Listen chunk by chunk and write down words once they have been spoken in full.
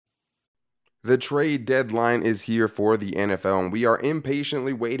The trade deadline is here for the NFL, and we are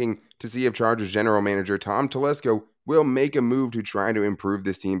impatiently waiting to see if Chargers general manager Tom Telesco will make a move to try to improve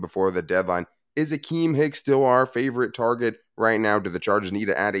this team before the deadline. Is Akeem Hicks still our favorite target right now? Do the Chargers need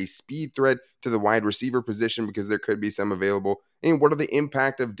to add a speed threat to the wide receiver position because there could be some available? And what are the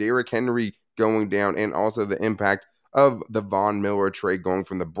impact of Derrick Henry going down and also the impact of the Von Miller trade going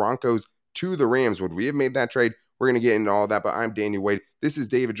from the Broncos to the Rams? Would we have made that trade? We're going to get into all that, but I'm Daniel Wade. This is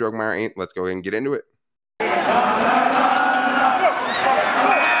David Drogmeyer, and let's go ahead and get into it.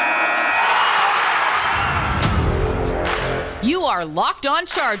 You are Locked On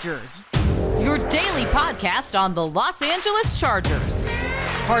Chargers, your daily podcast on the Los Angeles Chargers,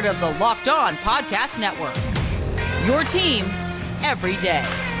 part of the Locked On Podcast Network, your team every day.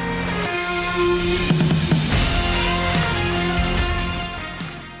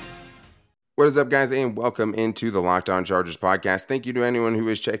 What is up, guys, and welcome into the Locked On Chargers podcast. Thank you to anyone who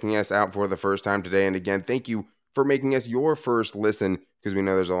is checking us out for the first time today. And again, thank you for making us your first listen, because we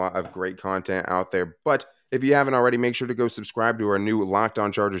know there's a lot of great content out there. But if you haven't already, make sure to go subscribe to our new Locked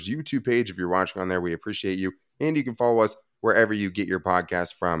On Chargers YouTube page. If you're watching on there, we appreciate you. And you can follow us wherever you get your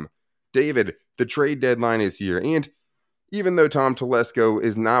podcast from. David, the trade deadline is here. And even though Tom Telesco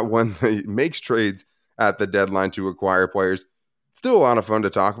is not one that makes trades at the deadline to acquire players, still a lot of fun to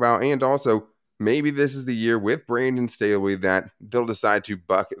talk about. And also, maybe this is the year with Brandon Staley that they'll decide to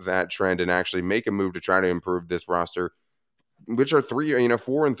buck that trend and actually make a move to try to improve this roster, which are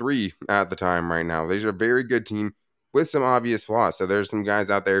 4-3 at the time right now. These are a very good team with some obvious flaws. So there's some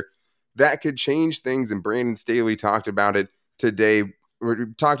guys out there that could change things. And Brandon Staley talked about it today, or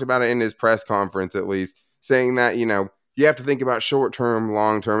talked about it in his press conference, at least, saying that, you have to think about short-term,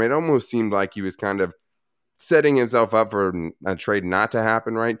 long-term. It almost seemed like he was kind of setting himself up for a trade not to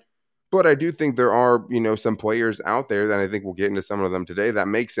happen, right? But I do think there are, some players out there that I think we'll get into some of them today that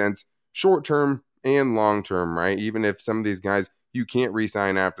make sense short-term and long-term, right? Even if some of these guys you can't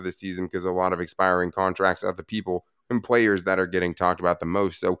re-sign after the season because a lot of expiring contracts are the people and players that are getting talked about the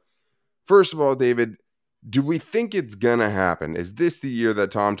most. So first of all, David, do we think it's going to happen? Is this the year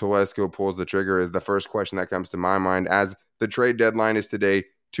that Tom Telesco pulls the trigger is the first question that comes to my mind, as the trade deadline is today,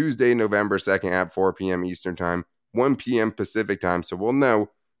 Tuesday, November 2nd at 4 p.m. Eastern time, 1 p.m. Pacific time. So we'll know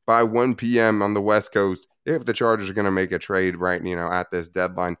by 1 p.m. on the West Coast if the Chargers are going to make a trade right, at this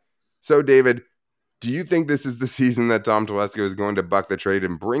deadline. So, David, do you think this is the season that Tom Telesco is going to buck the trade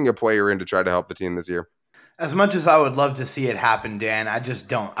and bring a player in to try to help the team this year? As much as I would love to see it happen, Dan, I just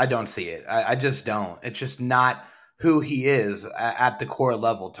don't. I don't see it. I just don't. It's just not who he is at the core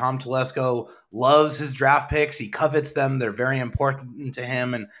level. Tom Telesco loves his draft picks. He covets them. They're very important to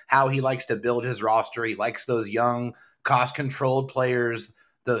him and how he likes to build his roster. He likes those young, cost-controlled players,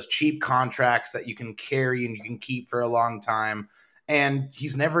 those cheap contracts that you can carry and you can keep for a long time. And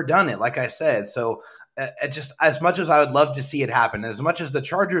he's never done it, like I said. So just as much as I would love to see it happen, as much as the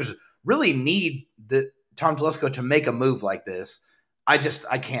Chargers really need Tom Telesco to make a move like this, I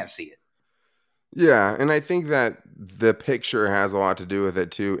can't see it. Yeah, and I think that the picture has a lot to do with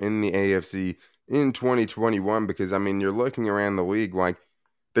it too in the AFC in 2021, because, you're looking around the league, like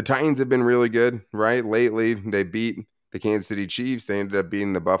the Titans have been really good, right? Lately, they beat the Kansas City Chiefs. They ended up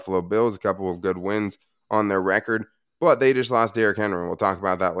beating the Buffalo Bills, a couple of good wins on their record, but they just lost Derrick Henry. We'll talk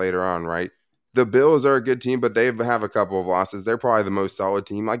about that later on, right? The Bills are a good team, but they have a couple of losses. They're probably the most solid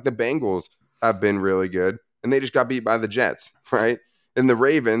team. Like the Bengals have been really good, and they just got beat by the Jets, right? And the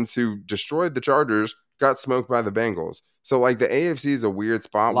Ravens, who destroyed the Chargers, got smoked by the Bengals. So, like, the AFC is a weird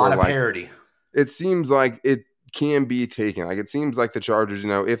spot. A lot of parity. It seems like it can be taken. Like, it seems like the Chargers,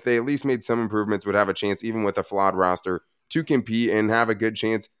 if they at least made some improvements, would have a chance, even with a flawed roster, to compete and have a good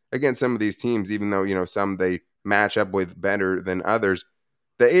chance against some of these teams, even though, some they match up with better than others.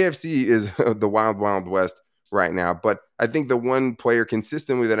 The AFC is the wild, wild west right now. But I think the one player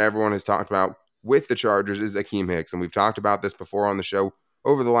consistently that everyone has talked about with the Chargers is Akeem Hicks. And we've talked about this before on the show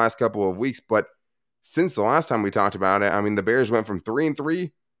over the last couple of weeks. But since the last time we talked about it, the Bears went from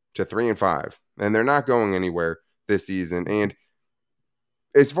 3-3 to 3-5. And they're not going anywhere this season. And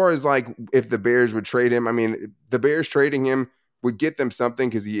as far as like if the Bears would trade him, the Bears trading him would get them something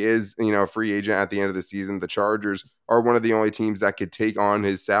because he is, a free agent at the end of the season. The Chargers are one of the only teams that could take on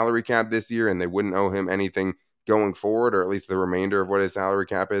his salary cap this year, and they wouldn't owe him anything going forward, or at least the remainder of what his salary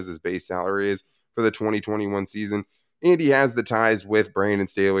cap is, his base salary is for the 2021 season. And he has the ties with Brandon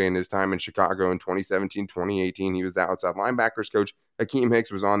Staley in his time in Chicago in 2017, 2018. He was the outside linebackers coach. Akeem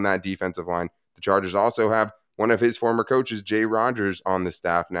Hicks was on that defensive line. The Chargers also have one of his former coaches, Jay Rodgers, on the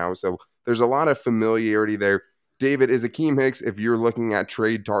staff now. So there's a lot of familiarity there. David, is Akeem Hicks, if you're looking at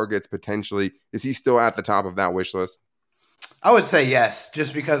trade targets potentially, is he still at the top of that wish list? I would say yes,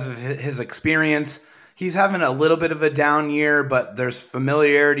 just because of his experience. He's having a little bit of a down year, but there's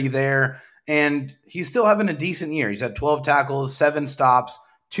familiarity there. And he's still having a decent year. He's had 12 tackles, 7 stops,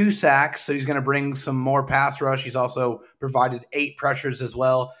 2 sacks. So he's going to bring some more pass rush. He's also provided 8 pressures as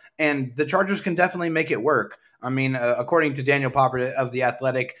well. And the Chargers can definitely make it work. I mean, according to Daniel Popper of The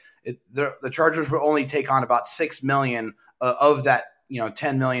Athletic, the Chargers will only take on about $6 million of that,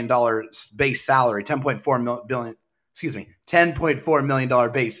 $10 million base salary, $10.4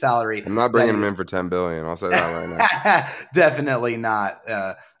 million base salary. I'm not bringing him in for $10 billion. I'll say that right now. Definitely not.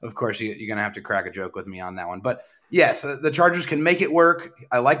 Of course, you're going to have to crack a joke with me on that one. But yes, the Chargers can make it work.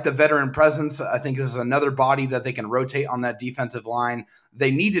 I like the veteran presence. I think this is another body that they can rotate on that defensive line. They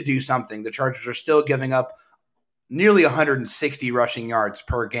need to do something. The Chargers are still giving up nearly 160 rushing yards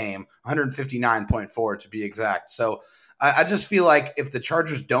per game, 159.4 to be exact. So I just feel like if the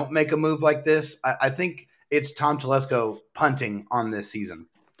Chargers don't make a move like this, I think it's Tom Telesco punting on this season.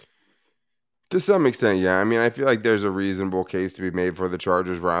 To some extent, yeah. I mean, I feel like there's a reasonable case to be made for the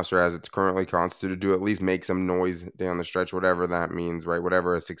Chargers roster as it's currently constituted to at least make some noise down the stretch, whatever that means, right?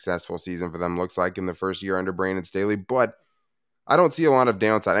 Whatever a successful season for them looks like in the first year under Brandon Staley. But I don't see a lot of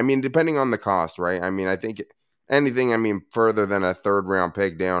downside. I mean, depending on the cost, right? I mean, I think anything, further than a 3rd round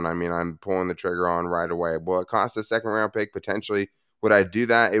pick down, I'm pulling the trigger on right away. Will it cost a 2nd round pick? Potentially. Would I do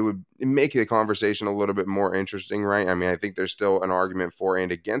that? It would make the conversation a little bit more interesting, right? I mean, I think there's still an argument for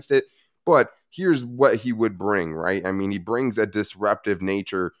and against it, but here's what he would bring, right? I mean, he brings a disruptive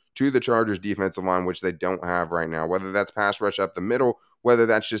nature to the Chargers defensive line, which they don't have right now, whether that's pass rush up the middle, whether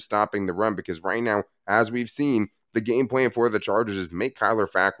that's just stopping the run, because right now, as we've seen, the game plan for the Chargers is make Kyler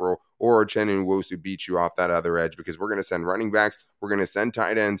Fackrell or Uchenna Nwosu beat you off that other edge, because we're going to send running backs, we're going to send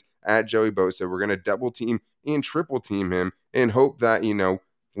tight ends at Joey Bosa, we're going to double team and triple team him and hope that,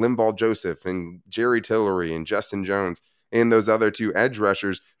 Linval Joseph and Jerry Tillery and Justin Jones and those other 2 edge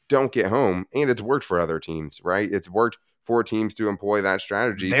rushers don't get home. And it's worked for other teams, right? It's worked for teams to employ that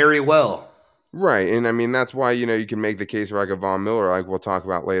strategy very well. Right. And that's why, you can make the case for like a Von Miller, like we'll talk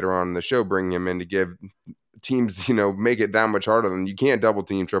about later on in the show, bring him in to give teams, make it that much harder than you can't double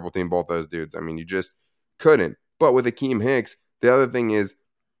team, triple team both those dudes. You just couldn't. But with Akeem Hicks, the other thing is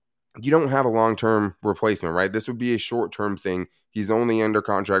you don't have a long-term replacement, right? This would be a short-term thing. He's only under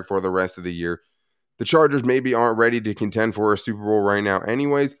contract for the rest of the year. The Chargers maybe aren't ready to contend for a Super Bowl right now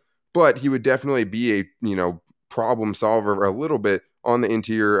anyways, but he would definitely be a, problem solver a little bit on the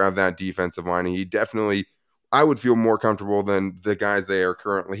interior of that defensive line. And he definitely, I would feel more comfortable than the guys they are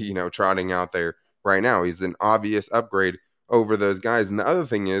currently, trotting out there right now. He's an obvious upgrade over those guys. And the other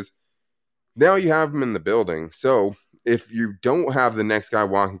thing is, now you have him in the building. So if you don't have the next guy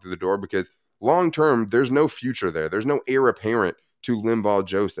walking through the door, because long-term, there's no future there. There's no heir apparent to Linval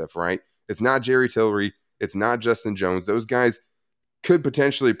Joseph, right? It's not Jerry Tillery. It's not Justin Jones. Those guys could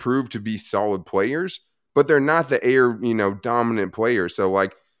potentially prove to be solid players, but they're not the heir, dominant players. So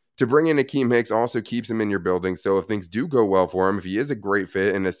like to bring in Akeem Hicks also keeps him in your building. So if things do go well for him, if he is a great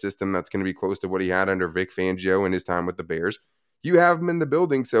fit in a system that's going to be close to what he had under Vic Fangio in his time with the Bears, you have him in the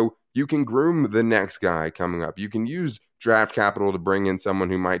building so you can groom the next guy coming up. You can use draft capital to bring in someone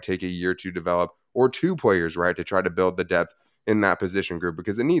who might take a year to develop, or 2 players, right, to try to build the depth in that position group,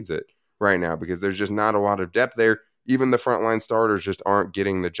 because it needs it right now, because there's just not a lot of depth there. Even the frontline starters just aren't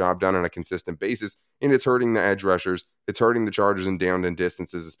getting the job done on a consistent basis, and it's hurting the edge rushers. It's hurting the Chargers in down and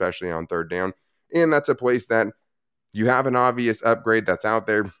distances, especially on 3rd down. And that's a place that you have an obvious upgrade that's out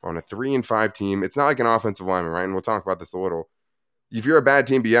there on a 3-5 team. It's not like an offensive lineman, right? And we'll talk about this a little. If you're a bad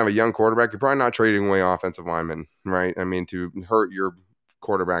team, but you have a young quarterback, you're probably not trading away offensive linemen, right? To hurt your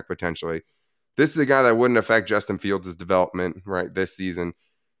quarterback potentially. This is a guy that wouldn't affect Justin Fields' development, right, this season.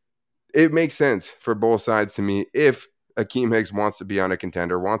 It makes sense for both sides to me. If Akeem Hicks wants to be on a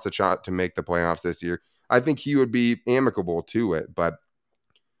contender, wants a shot to make the playoffs this year, I think he would be amicable to it. But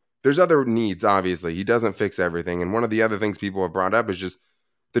there's other needs, obviously. He doesn't fix everything. And one of the other things people have brought up is just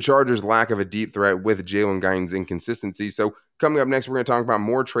the Chargers' lack of a deep threat with Jalen Guyton's inconsistency. So coming up next, we're going to talk about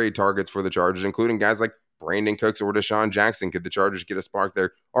more trade targets for the Chargers, including guys like Brandon Cooks or Deshaun Jackson. Could the Chargers get a spark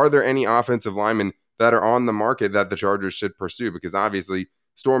there? Are there any offensive linemen that are on the market that the Chargers should pursue? Because obviously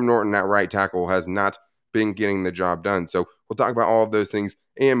Storm Norton at right tackle has not been getting the job done. So we'll talk about all of those things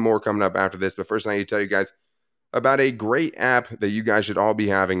and more coming up after this. But first, I need to tell you guys about a great app that you guys should all be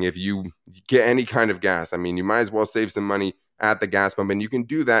having if you get any kind of gas. You might as well save some money at the gas pump, and you can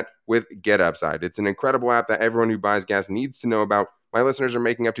do that with GetUpside. It's an incredible app that everyone who buys gas needs to know about. My listeners are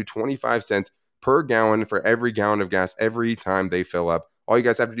making up to 25 cents per gallon for every gallon of gas every time they fill up. All you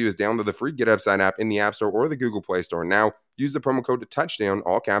guys have to do is download the free GetUpside app in the App Store or the Google Play Store. Now, use the promo code TOUCHDOWN,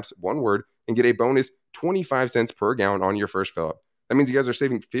 all caps, one word, and get a bonus 25 cents per gallon on your first fill up. That means you guys are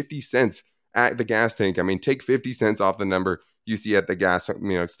saving 50 cents at the gas tank. I mean, take 50 cents off the number you see at the gas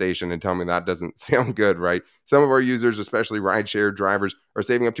station and tell me that doesn't sound good, right? Some of our users, especially rideshare drivers, are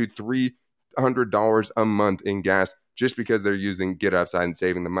saving up to $300 a month in gas just because they're using Get Upside and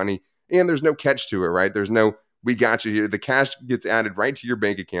saving the money. And there's no catch to it, right? There's no, we got you here. The cash gets added right to your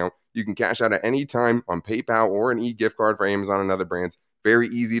bank account. You can cash out at any time on PayPal or an e-gift card for Amazon and other brands. Very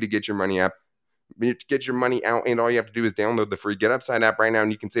easy to get your money out. Get your money out, and all you have to do is download the free Get Upside app right now,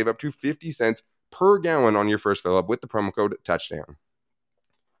 and you can save up to 50 cents per gallon on your first fill up with the promo code Touchdown.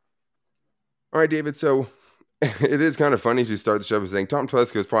 All right, David, so it is kind of funny to start the show by saying Tom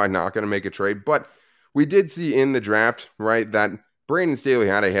Telesco is probably not going to make a trade, but we did see in the draft, right, that Brandon Staley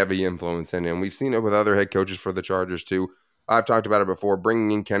had a heavy influence in him. We've seen it with other head coaches for the Chargers too. I've talked about it before.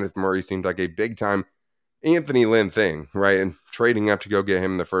 Bringing in Kenneth Murray seemed like a big-time Anthony Lynn thing, right, and trading up to go get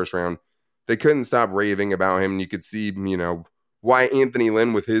him in the first round. They couldn't stop raving about him, and you could see, why Anthony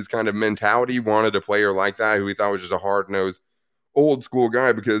Lynn, with his kind of mentality, wanted a player like that who he thought was just a hard-nosed, old-school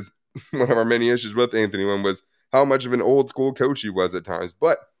guy, because one of our many issues with Anthony Lynn was how much of an old-school coach he was at times.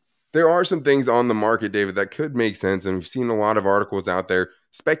 But there are some things on the market, David, that could make sense, and we've seen a lot of articles out there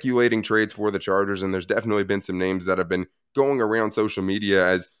speculating trades for the Chargers, and there's definitely been some names that have been going around social media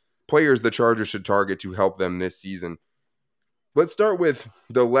as players the Chargers should target to help them this season. Let's start with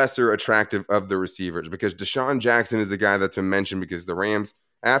the lesser attractive of the receivers, because Deshaun Jackson is a guy that's been mentioned because the Rams,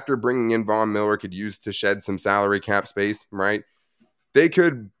 after bringing in Von Miller, could use to shed some salary cap space, right? They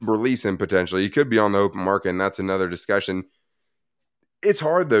could release him potentially. He could be on the open market, and that's another discussion. It's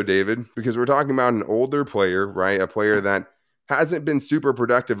hard, though, David, because we're talking about an older player, right? A player that hasn't been super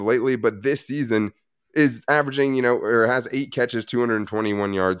productive lately, but this season is averaging, or has 8 catches,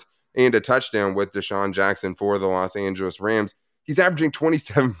 221 yards, and a touchdown with Deshaun Jackson for the Los Angeles Rams. He's averaging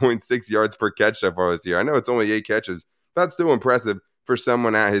 27.6 yards per catch so far this year. I know it's only 8 catches. That's still impressive for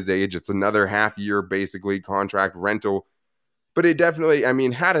someone at his age. It's another half year, basically, contract rental. But it definitely,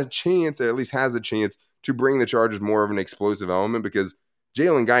 had a chance, or at least has a chance, to bring the Chargers more of an explosive element, because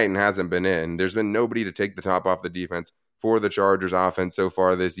Jalen Guyton hasn't been in. There's been nobody to take the top off the defense for the Chargers offense so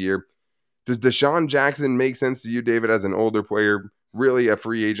far this year. Does Deshaun Jackson make sense to you, David, as an older player, really a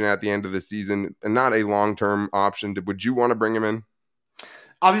free agent at the end of the season, and not a long-term option? Would you want to bring him in?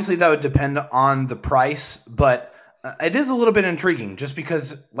 Obviously, that would depend on the price, but it is a little bit intriguing just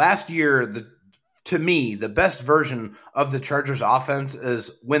because last year, to me, the best version of the Chargers offense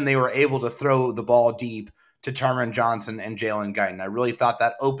is when they were able to throw the ball deep to Taron Johnson and Jalen Guyton. I really thought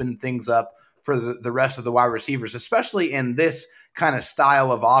that opened things up for the rest of the wide receivers, especially in this kind of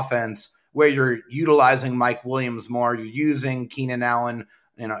style of offense where you're utilizing Mike Williams more, you're using Keenan Allen,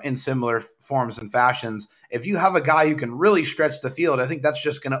 in similar forms and fashions. If you have a guy who can really stretch the field, I think that's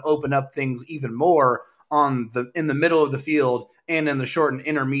just going to open up things even more in the middle of the field and in the short and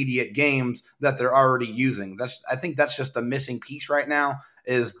intermediate games that they're already using. I think that's just the missing piece right now,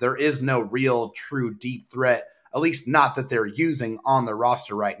 is there is no real true deep threat, at least not that they're using on the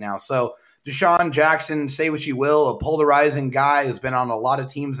roster right now. So Deshaun Jackson, say what you will, a polarizing guy who's been on a lot of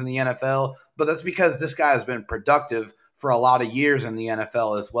teams in the NFL, but that's because this guy has been productive for a lot of years in the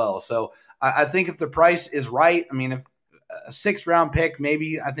NFL as well. So I think if the price is right, if a 6th-round pick,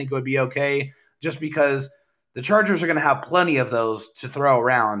 maybe I think it would be okay, just because the Chargers are going to have plenty of those to throw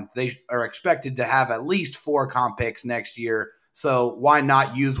around. They are expected to have at least 4 comp picks next year. So why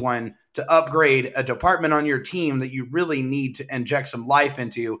not use one to upgrade a department on your team that you really need to inject some life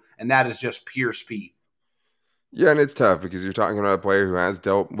into, and that is just pure speed. Yeah, and it's tough because you're talking about a player who has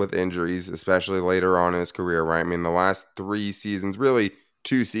dealt with injuries, especially later on in his career, right? The last 3 seasons, really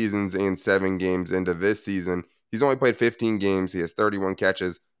 2 seasons and 7 games into this season, he's only played 15 games. He has 31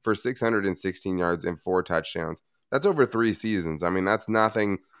 catches for 616 yards and 4 touchdowns. That's over 3 seasons. That's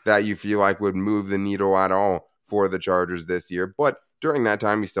nothing that you feel like would move the needle at all for the Chargers this year. But during that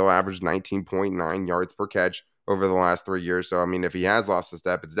time, he still averaged 19.9 yards per catch over the last 3 years. So, if he has lost a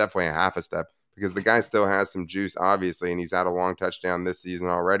step, it's definitely a half a step, because the guy still has some juice, obviously, and he's had a long touchdown this season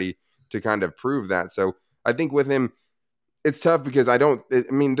already to kind of prove that. So I think with him, it's tough because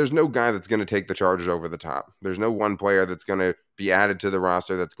there's no guy that's going to take the Chargers over the top. There's no one player that's going to be added to the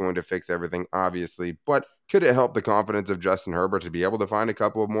roster that's going to fix everything, obviously. But could it help the confidence of Justin Herbert to be able to find a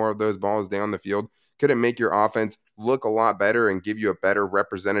couple of more of those balls down the field? Could it make your offense look a lot better and give you a better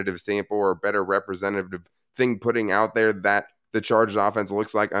representative sample or a better representative thing putting out there that the Chargers offense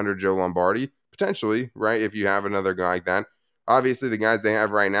looks like under Joe Lombardi? Potentially, right, if you have another guy like that. Obviously, the guys they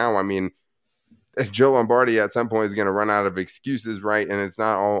have right now, Joe Lombardi at some point is going to run out of excuses, right, and it's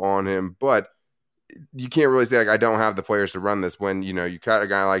not all on him. But you can't really say, like, I don't have the players to run this when, you cut a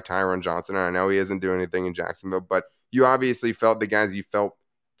guy like Tyron Johnson, and I know he isn't doing anything in Jacksonville, but you obviously felt the guys you felt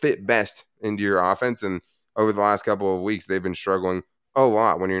fit best into your offense. And over the last couple of weeks, they've been struggling a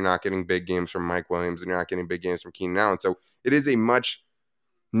lot when you're not getting big games from Mike Williams and you're not getting big games from Keenan Allen. So it is a much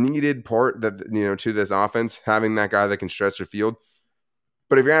needed part that, to this offense, having that guy that can stretch the field.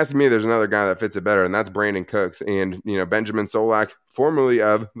 But if you're asking me, there's another guy that fits it better, and that's Brandin Cooks. And, Benjamin Solak, formerly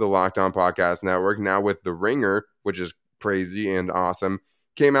of the Locked On Podcast Network, now with The Ringer, which is crazy and awesome,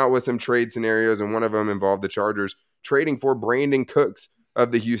 came out with some trade scenarios, and one of them involved the Chargers trading for Brandin Cooks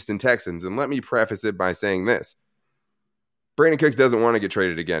of the Houston Texans. And let me preface it by saying this. Brandin Cooks doesn't want to get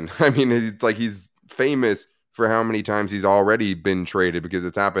traded again. I mean, it's like he's famous for how many times he's already been traded because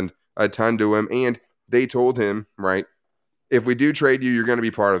it's happened a ton to him. And they told him, right, if we do trade you, you're going to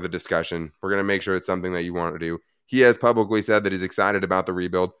be part of the discussion. We're going to make sure it's something that you want to do. He has publicly said that he's excited about the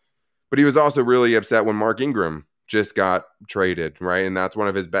rebuild, but he was also really upset when Mark Ingram just got traded, right? And that's one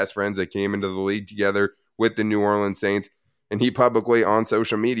of his best friends that came into the league together with the New Orleans Saints. And he publicly on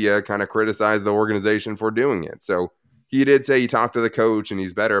social media kind of criticized the organization for doing it. So he did say he talked to the coach and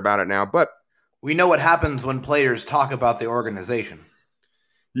he's better about it now, but we know what happens when players talk about the organization.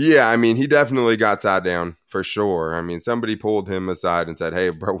 Yeah, I mean, he definitely got sat down for sure. I mean, somebody pulled him aside and said, hey,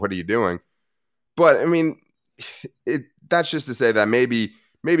 bro, what are you doing? But, I mean, that's just to say that maybe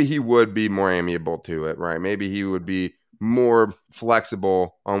he would be more amiable to it, right? Maybe he would be more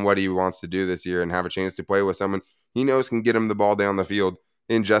flexible on what he wants to do this year and have a chance to play with someone he knows can get him the ball down the field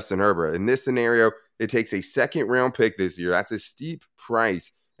in Justin Herbert. In this scenario, it takes a second-round pick this year. That's a steep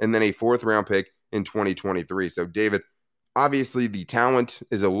price. And then a fourth-round pick in 2023. So, David, obviously the talent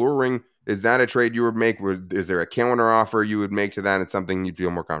is alluring. Is that a trade you would make? Is there a counter offer you would make to that? It's something you'd feel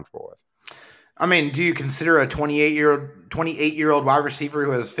more comfortable with. I mean, do you consider a 28-year-old wide receiver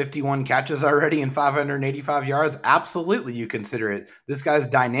who has 51 catches already and 585 yards? Absolutely, you consider it. This guy's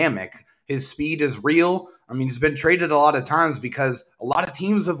dynamic. His speed is real. I mean, he's been traded a lot of times because a lot of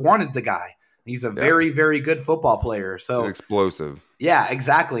teams have wanted the guy. He's a very, very good football player. So he's explosive. Yeah,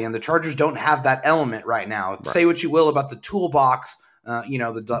 exactly. And the Chargers don't have that element right now. Right. Say what you will about the toolbox,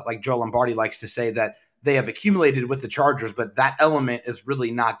 like Joe Lombardi likes to say that they have accumulated with the Chargers, but that element is really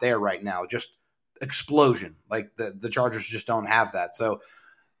not there right now. Just explosion. Like the Chargers just don't have that. So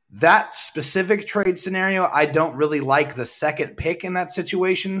that specific trade scenario, I don't really like the second pick in that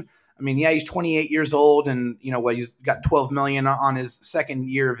situation. I mean, yeah, he's 28 years old and, he's got $12 million on his second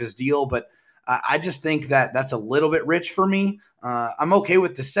year of his deal, but I just think that that's a little bit rich for me. I'm okay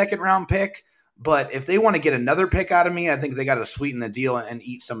with the second round pick, but if they want to get another pick out of me, I think they got to sweeten the deal and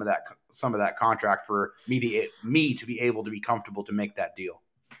eat some of that contract for me to be able to be comfortable to make that deal.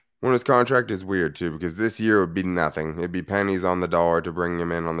 Well, his contract is weird too, because this year would be nothing. It'd be pennies on the dollar to bring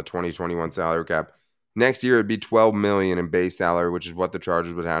him in on the 2021 salary cap. Next year it'd be $12 million in base salary, which is what the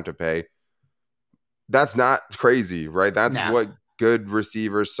Chargers would have to pay. That's not crazy, right? That's what good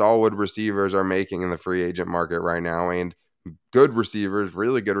receivers, solid receivers are making in the free agent market right now. And good receivers,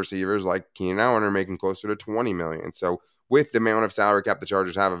 really good receivers like Keenan Allen are making closer to $20 million. So with the amount of salary cap the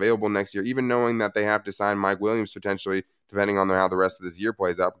Chargers have available next year, even knowing that they have to sign Mike Williams potentially, depending on how the rest of this year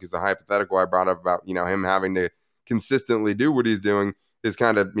plays out, because the hypothetical I brought up about, him having to consistently do what he's doing is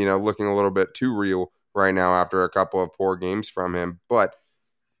kind of, looking a little bit too real right now after a couple of poor games from him. But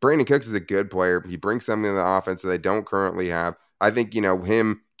Brandin Cooks is a good player. He brings something to the offense that they don't currently have. I think,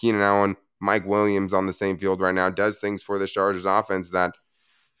 him, Keenan Allen, Mike Williams on the same field right now does things for the Chargers offense that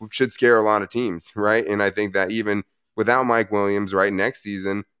should scare a lot of teams, right? And I think that even without Mike Williams, right, next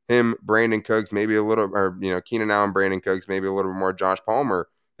season, him, Brandin Cooks, maybe a little, or, Keenan Allen, Brandin Cooks, maybe a little bit more Josh Palmer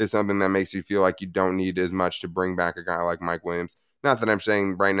is something that makes you feel like you don't need as much to bring back a guy like Mike Williams. Not that I'm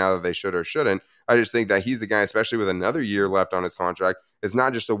saying right now that they should or shouldn't. I just think that he's the guy, especially with another year left on his contract. It's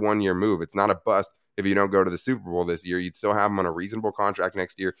not just a one-year move. It's not a bust. If you don't go to the Super Bowl this year, you'd still have him on a reasonable contract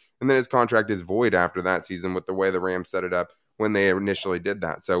next year. And then his contract is void after that season with the way the Rams set it up when they initially did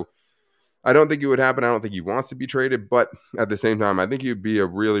that. So I don't think it would happen. I don't think he wants to be traded. But at the same time, I think he would be a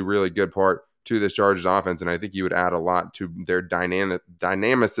really, really good part to this Chargers offense. And I think he would add a lot to their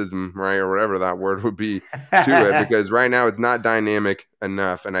dynamicism, right, or whatever that word would be to it. Because right now it's not dynamic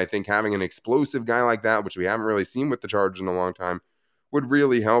enough. And I think having an explosive guy like that, which we haven't really seen with the Chargers in a long time, would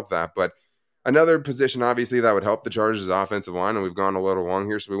really help that. But another position, obviously, that would help the Chargers' offensive line, and we've gone a little long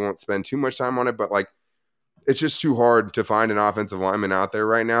here, so we won't spend too much time on it, but, it's just too hard to find an offensive lineman out there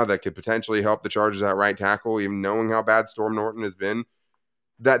right now that could potentially help the Chargers at right tackle, even knowing how bad Storm Norton has been,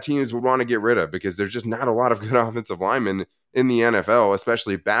 that teams would want to get rid of, because there's just not a lot of good offensive linemen in the NFL,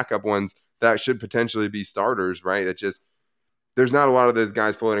 especially backup ones that should potentially be starters, right? there's not a lot of those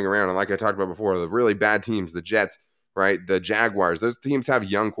guys floating around. And like I talked about before, the really bad teams, the Jets, right, the Jaguars, those teams have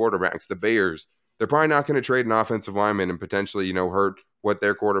young quarterbacks, the Bears. They're probably not going to trade an offensive lineman and potentially, hurt what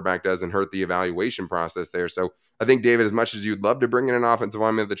their quarterback does and hurt the evaluation process there. So I think, David, as much as you'd love to bring in an offensive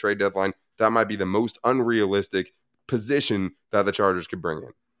lineman at the trade deadline, that might be the most unrealistic position that the Chargers could bring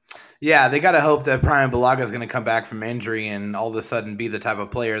in. Yeah, they got to hope that Brian Bulaga is going to come back from injury and all of a sudden be the type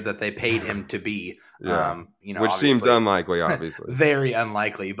of player that they paid him to be. Yeah. Which seems unlikely, obviously. Very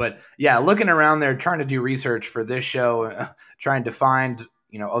unlikely. But yeah, looking around there, trying to do research for this show, trying to find,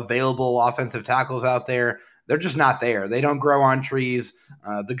 available offensive tackles out there. They're just not there. They don't grow on trees.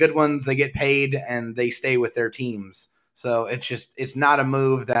 The good ones, they get paid and they stay with their teams. So it's not a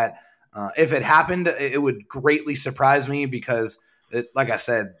move that if it happened, it would greatly surprise me because like I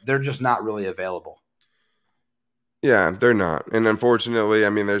said, they're just not really available. Yeah, they're not. And unfortunately, I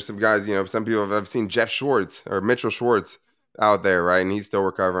mean, there's some guys, some people I've seen Mitchell Schwartz out there, right? And he's still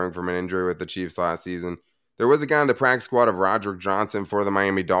recovering from an injury with the Chiefs last season. There was a guy on the practice squad of Roderick Johnson for the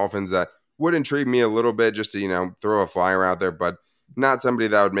Miami Dolphins that would intrigue me a little bit just to, throw a flyer out there, but not somebody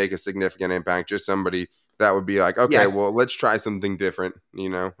that would make a significant impact, just somebody that would be like, okay, well, let's try something different,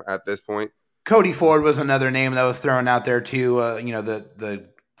 at this point. Cody Ford was another name that was thrown out there too, the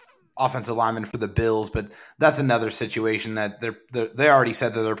offensive lineman for the Bills, but that's another situation that they already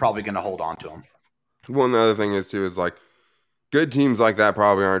said that they're probably going to hold on to him. Well, another thing is like good teams like that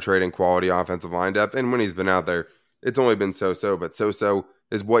probably aren't trading quality offensive line depth, and when he's been out there, it's only been so-so, but so-so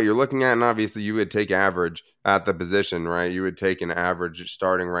is what you're looking at, and obviously you would take average at the position, right? You would take an average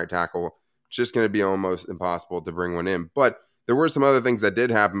starting right tackle. It's just going to be almost impossible to bring one in, but there were some other things that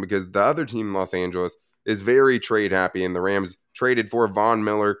did happen because the other team in Los Angeles is very trade happy, and the Rams traded for Von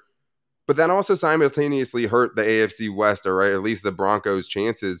Miller, but that also simultaneously hurt the AFC West, or right, at least the Broncos'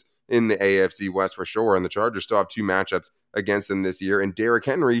 chances in the AFC West for sure, and the Chargers still have 2 matchups against them this year, and Derrick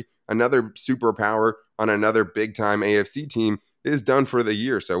Henry, another superpower on another big-time AFC team, is done for the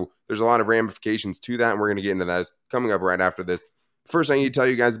year, so there's a lot of ramifications to that, and we're going to get into that coming up right after this. First, I need to tell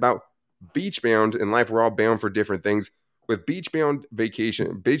you guys about Beachbound. In life, we're all bound for different things. With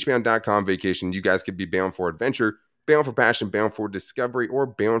Beachbound.com vacation, you guys could be bound for adventure, bound for passion, bound for discovery, or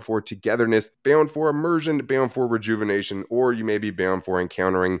bound for togetherness, bound for immersion, bound for rejuvenation, or you may be bound for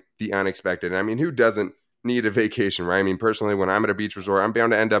encountering the unexpected. I mean, who doesn't need a vacation, right? I mean, personally, when I'm at a beach resort, I'm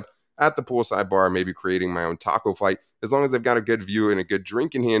bound to end up at the poolside bar, maybe creating my own taco flight. As long as I've got a good view and a good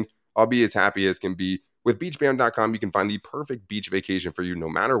drink in hand, I'll be as happy as can be. With Beachbound.com, you can find the perfect beach vacation for you, no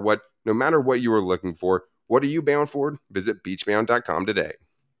matter what you are looking for. What are you bound for? Visit beachbound.com today.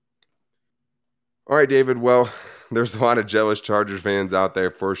 All right, David. Well, there's a lot of jealous Chargers fans out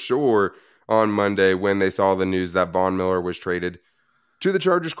there for sure on Monday when they saw the news that Von Miller was traded to the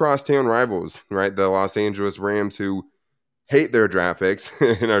Chargers' crosstown rivals, right? The Los Angeles Rams, who hate their draft picks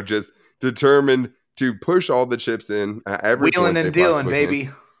and are just determined to push all the chips in at every wheeling and dealing, baby.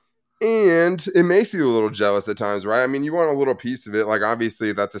 And it makes you a little jealous at times, right? I mean, you want a little piece of it. Like,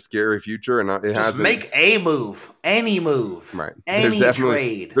 obviously, that's a scary future, and it just make a move, any move, right? Any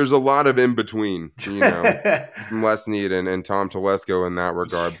trade. There's a lot of in between, Les Snead and Tom Telesco in that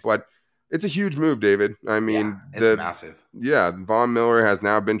regard. But it's a huge move, David. I mean, it's massive. Yeah, Von Miller has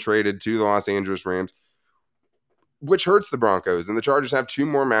now been traded to the Los Angeles Rams, which hurts the Broncos, and the Chargers have 2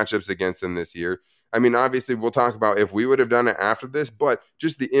 more matchups against them this year. I mean, obviously, we'll talk about if we would have done it after this, but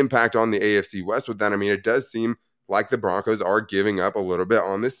just the impact on the AFC West with that. I mean, it does seem like the Broncos are giving up a little bit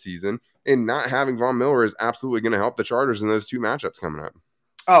on this season, and not having Von Miller is absolutely going to help the Chargers in those 2 matchups coming up.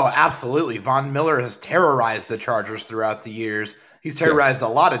 Oh, absolutely. Von Miller has terrorized the Chargers throughout the years. He's terrorized a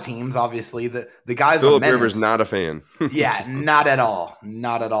lot of teams, obviously. The guy's Philip Rivers not a fan. Yeah, not at all.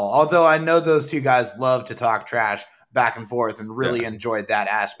 Not at all. Although I know those 2 guys love to talk trash back and forth and really enjoyed that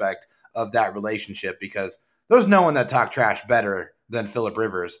aspect of that relationship, because there's no one that talked trash better than Philip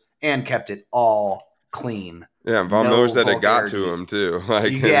Rivers and kept it all clean. Yeah, Von Miller said it got to him too.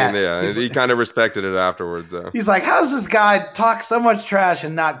 He kind of respected it afterwards though. He's like, how does this guy talk so much trash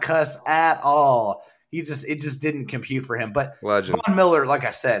and not cuss at all? It just didn't compute for him. But legend. Von Miller, like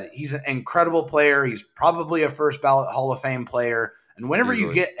I said, he's an incredible player. He's probably a first ballot Hall of Fame player. And whenever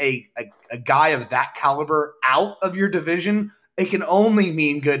you get a guy of that caliber out of your division, it can only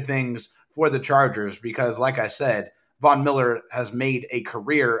mean good things for the Chargers because, like I said, Von Miller has made a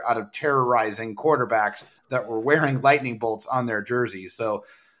career out of terrorizing quarterbacks that were wearing lightning bolts on their jerseys. So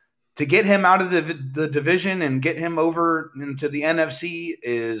to get him out of the division and get him over into the NFC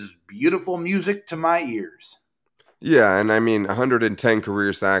is beautiful music to my ears. Yeah, and I mean, 110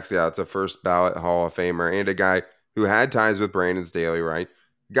 career sacks. Yeah, it's a first ballot Hall of Famer and a guy who had ties with Brandon Staley, right?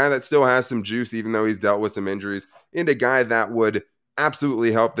 a guy that still has some juice, even though he's dealt with some injuries, and a guy that would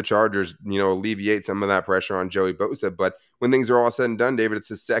absolutely help the Chargers, alleviate some of that pressure on Joey Bosa. But when things are all said and done, David, it's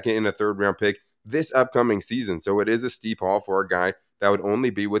his second and a third round pick this upcoming season. So it is a steep haul for a guy that would only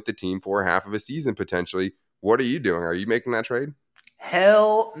be with the team for half of a season potentially. What are you doing? Are you making that trade?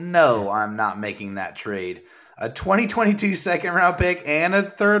 Hell no, I'm not making that trade. A 2022 second round pick and a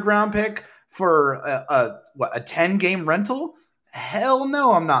third round pick for a 10-game rental? Hell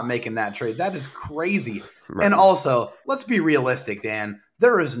no, I'm not making that trade. That is crazy. Right. And also, let's be realistic, Dan.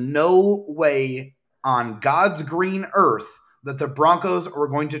 There is no way on God's green earth that the Broncos are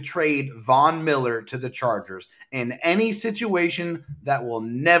going to trade Von Miller to the Chargers in any situation. That will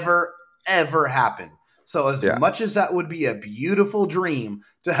never, ever happen. So as much as that would be a beautiful dream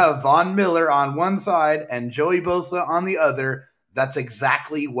to have Von Miller on one side and Joey Bosa on the other, that's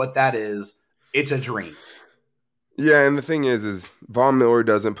exactly what that is. It's a dream. Yeah, and the thing is Von Miller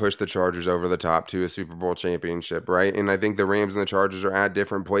doesn't push the Chargers over the top to a Super Bowl championship, right? And I think the Rams and the Chargers are at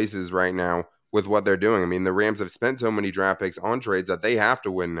different places right now with what they're doing. I mean, the Rams have spent so many draft picks on trades that they have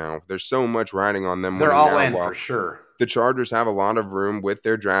to win now. There's so much riding on them. They're all in for sure. The Chargers have a lot of room with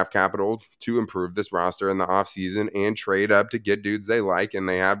their draft capital to improve this roster in the offseason and trade up to get dudes they like. And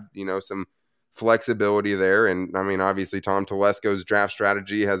they have, some flexibility there. And I mean, obviously Tom Telesco's draft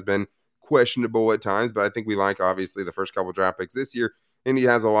strategy has been questionable at times, but I think we like obviously the first couple draft picks this year, and he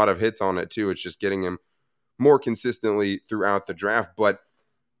has a lot of hits on it too. It's just getting him more consistently throughout the draft. But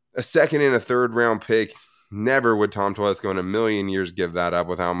a second and a third round pick, never would Tom Telesco in a million years give that up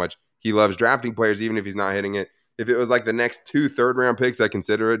with how much he loves drafting players, even if he's not hitting it. If it was like the next 2 third-round picks, I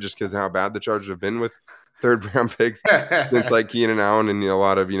consider it just because how bad the Chargers have been with third-round picks since like Keenan Allen and a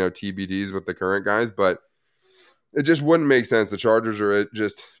lot of TBDs with the current guys. But it just wouldn't make sense. The Chargers are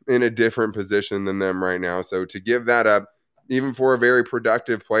just in a different position than them right now. So to give that up, even for a very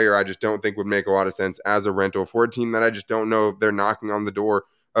productive player, I just don't think would make a lot of sense as a rental for a team that I just don't know if they're knocking on the door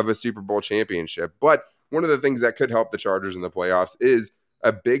of a Super Bowl championship. But one of the things that could help the Chargers in the playoffs is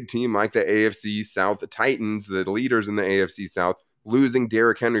a big team like the AFC South, the Titans, the leaders in the AFC South, losing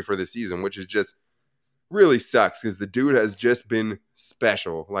Derrick Henry for the season, which is just really sucks because the dude has just been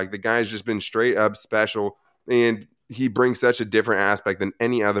special. Like the guy's just been straight up special, and he brings such a different aspect than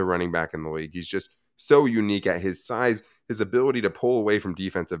any other running back in the league. He's just so unique at his size. His ability to pull away from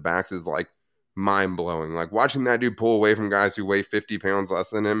defensive backs is like mind-blowing. Like watching that dude pull away from guys who weigh 50 pounds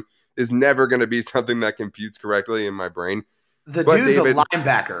less than him is never going to be something that computes correctly in my brain. The dude's a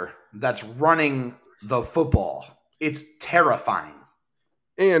linebacker that's running the football. It's terrifying.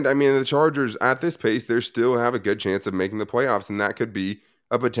 And, I mean, the Chargers, at this pace, they still have a good chance of making the playoffs, and that could be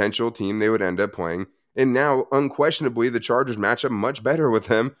a potential team they would end up playing. And now, unquestionably, the Chargers match up much better with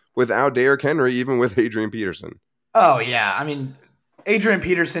him without Derrick Henry, even with Adrian Peterson. Oh, yeah. I mean, Adrian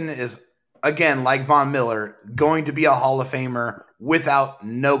Peterson is, again, like Von Miller, going to be a Hall of Famer without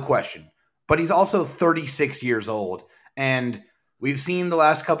no question. But he's also 36 years old. And we've seen the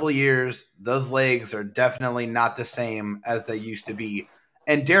last couple of years, those legs are definitely not the same as they used to be.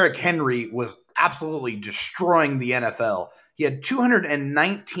 And Derrick Henry was absolutely destroying the NFL. He had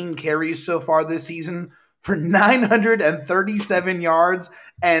 219 carries so far this season for 937 yards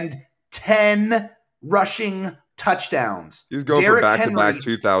and 10 rushing touchdowns. He was going for back-to-back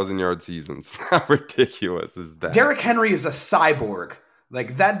 2,000-yard seasons. How ridiculous is that? Derrick Henry is a cyborg.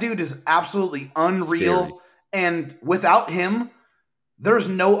 Like, that dude is absolutely unreal. Scary. And without him, there's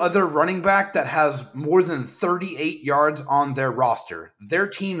no other running back that has more than 38 yards on their roster. Their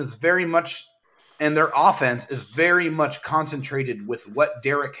team is very much, and their offense is very much concentrated with what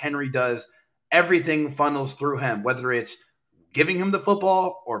Derrick Henry does. Everything funnels through him, whether it's giving him the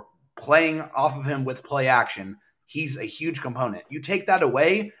football or playing off of him with play action. He's a huge component. You take that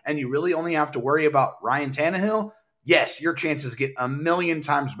away, and you really only have to worry about Ryan Tannehill. Yes, your chances get a million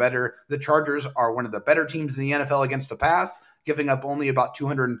times better. The Chargers are one of the better teams in the NFL against the pass, giving up only about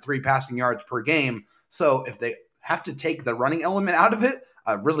 203 passing yards per game. So if they have to take the running element out of it,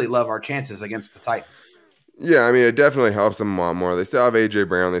 I really love our chances against the Titans. Yeah, I mean, it definitely helps them a lot more. They still have A.J.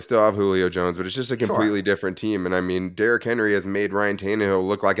 Brown. They still have Julio Jones, but it's just a completely different team. And, I mean, Derrick Henry has made Ryan Tannehill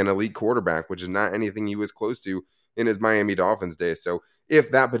look like an elite quarterback, which is not anything he was close to in his Miami Dolphins days. So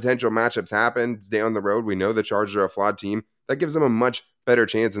if that potential matchups happen down the road, we know the Chargers are a flawed team. That gives them a much better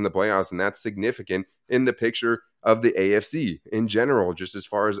chance in the playoffs, and that's significant in the picture of the AFC in general, just as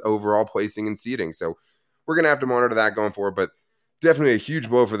far as overall placing and seeding. So we're going to have to monitor that going forward, but definitely a huge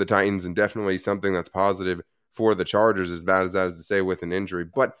blow for the Titans and definitely something that's positive for the Chargers, as bad as that is to say with an injury.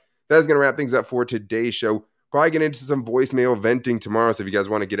 But that's going to wrap things up for today's show. Probably get into some voicemail venting tomorrow, so if you guys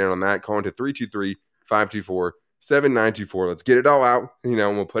want to get in on that, call into 323-524 7924. Let's get it all out, and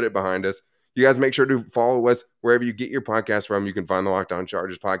we'll put it behind us. You guys make sure to follow us wherever you get your podcast from. You can find the Locked On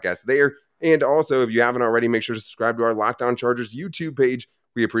Chargers podcast there. And also, if you haven't already, make sure to subscribe to our Locked On Chargers YouTube page.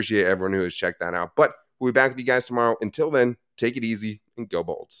 We appreciate everyone who has checked that out. But we'll be back with you guys tomorrow. Until then, take it easy and go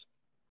Bolts.